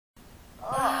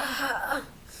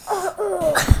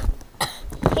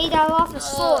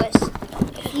Dilophosaurus.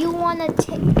 If you want to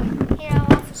take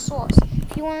Dilophosaurus,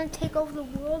 if you want to take over the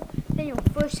world, then you'll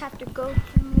first have to go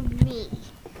through me.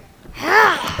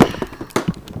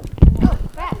 Oh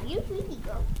crap! You really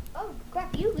go. Oh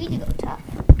crap! You really go tough.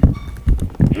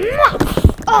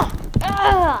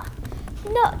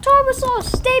 No,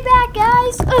 Turbosaurus, stay back,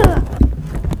 guys.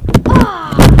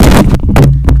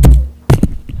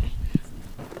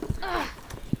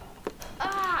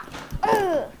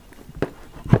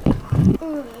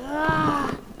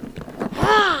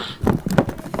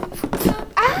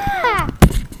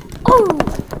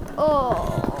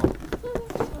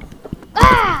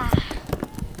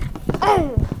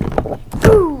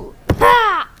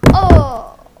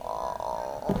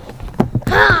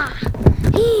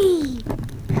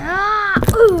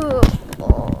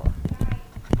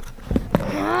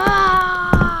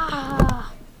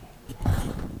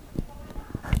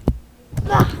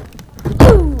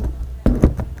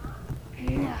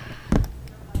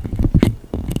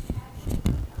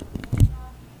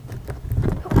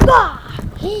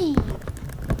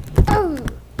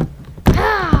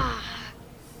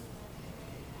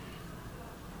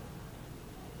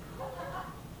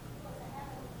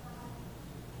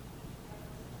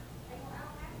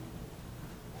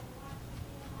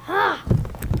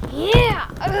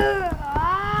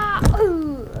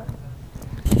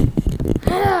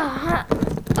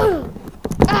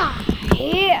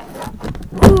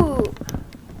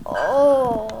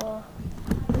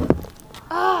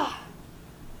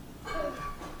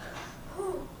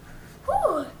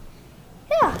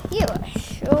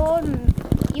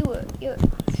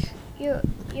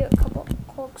 You're a couple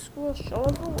corkscrews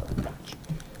short of a fetch.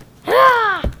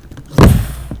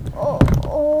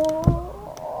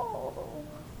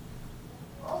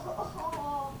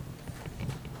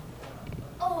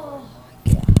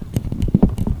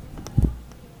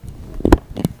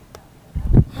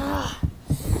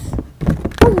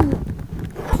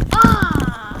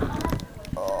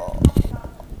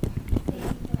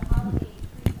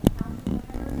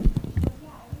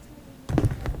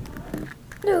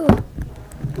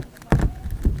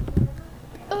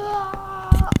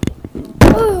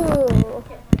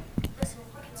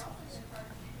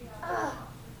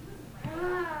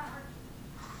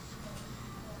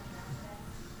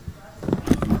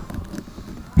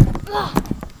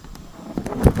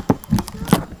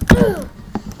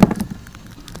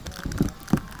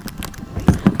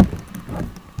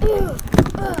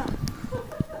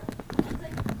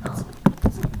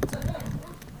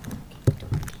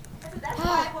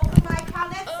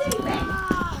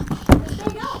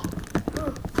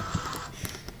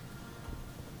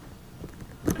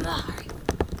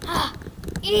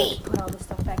 Put all this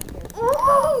stuff back here.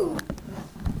 Ooh.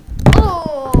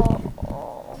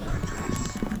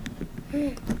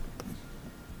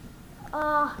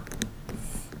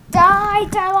 Die,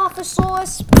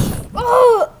 Dilophosaurus.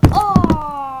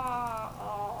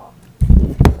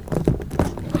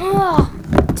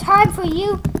 Time for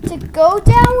you to go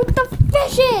down with the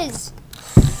fishes.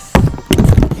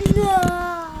 No.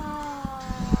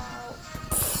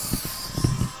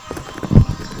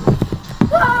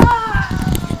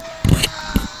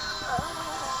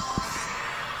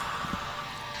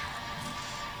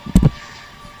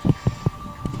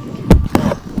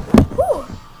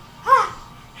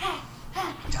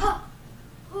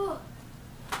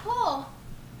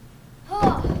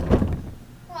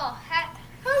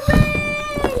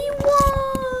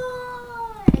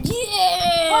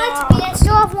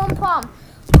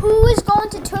 Who is going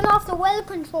to turn off the weather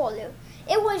controller?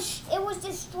 It was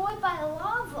destroyed by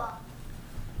lava.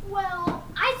 Well,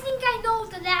 I think I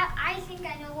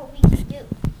know what we can do.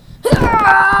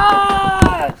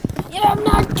 I'm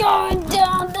not going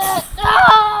down that.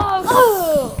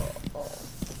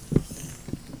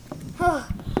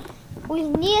 We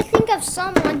need to think of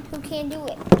someone who can do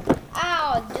it.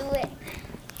 I'll do it.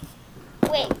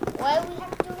 Wait, what do we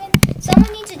have to do again?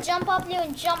 Someone needs to jump up there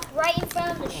and jump right in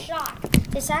front of the shark.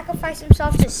 To sacrifice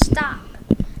himself to stop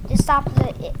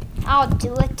it. I'll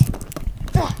do it.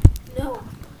 No,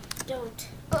 don't.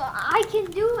 I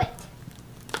can do it.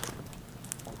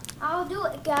 I'll do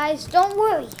it, guys. Don't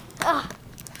worry.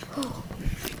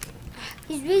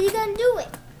 He's really gonna do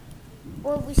it.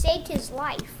 Well, we saved his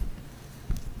life.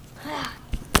 Die!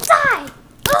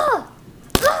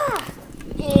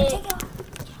 Yeah. Take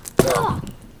it off.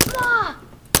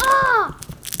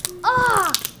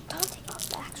 Don't take off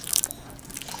the actual ball.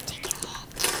 Don't take it off.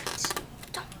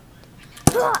 Don't. Just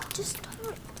don't. Don't take it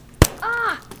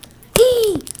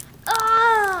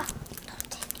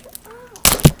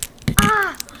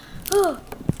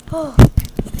off.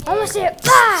 Almost there.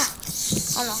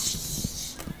 Oh no.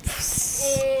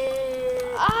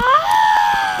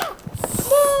 Ah!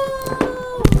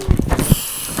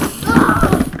 No!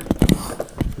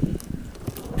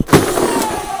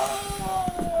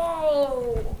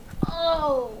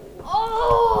 Oh!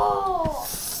 Oh!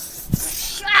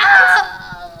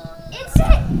 Ah! It's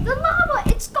it! The lava!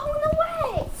 It's going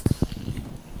away!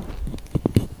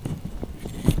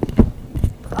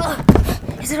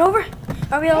 Is it over?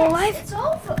 Are we all alive? It's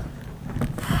over.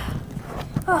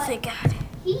 Oh, thank God.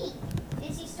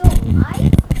 Is he still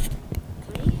alive?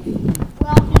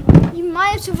 Well, he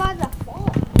might have survived that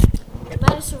fall. He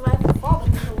might have survived the fall,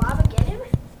 but did the lava get him?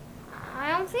 I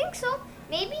don't think so.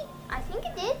 Maybe. I think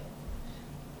it did.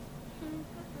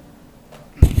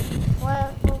 What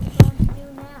are we going to do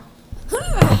now?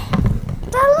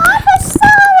 The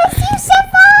Lavasaurus, you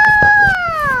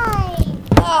survived!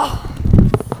 Oh,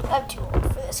 I'm too old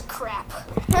for this crap.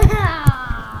 You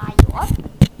are?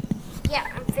 Yeah,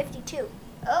 I'm 52.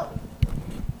 Oh.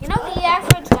 You know the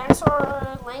average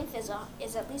dinosaur length is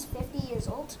at least 50 years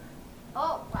old?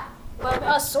 Oh, wow. But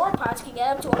us sauropods can get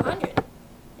up to 100,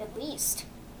 at least.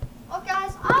 Well,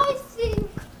 guys, I think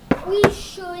we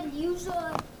should use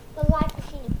the life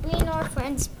machine to bring our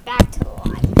friends back to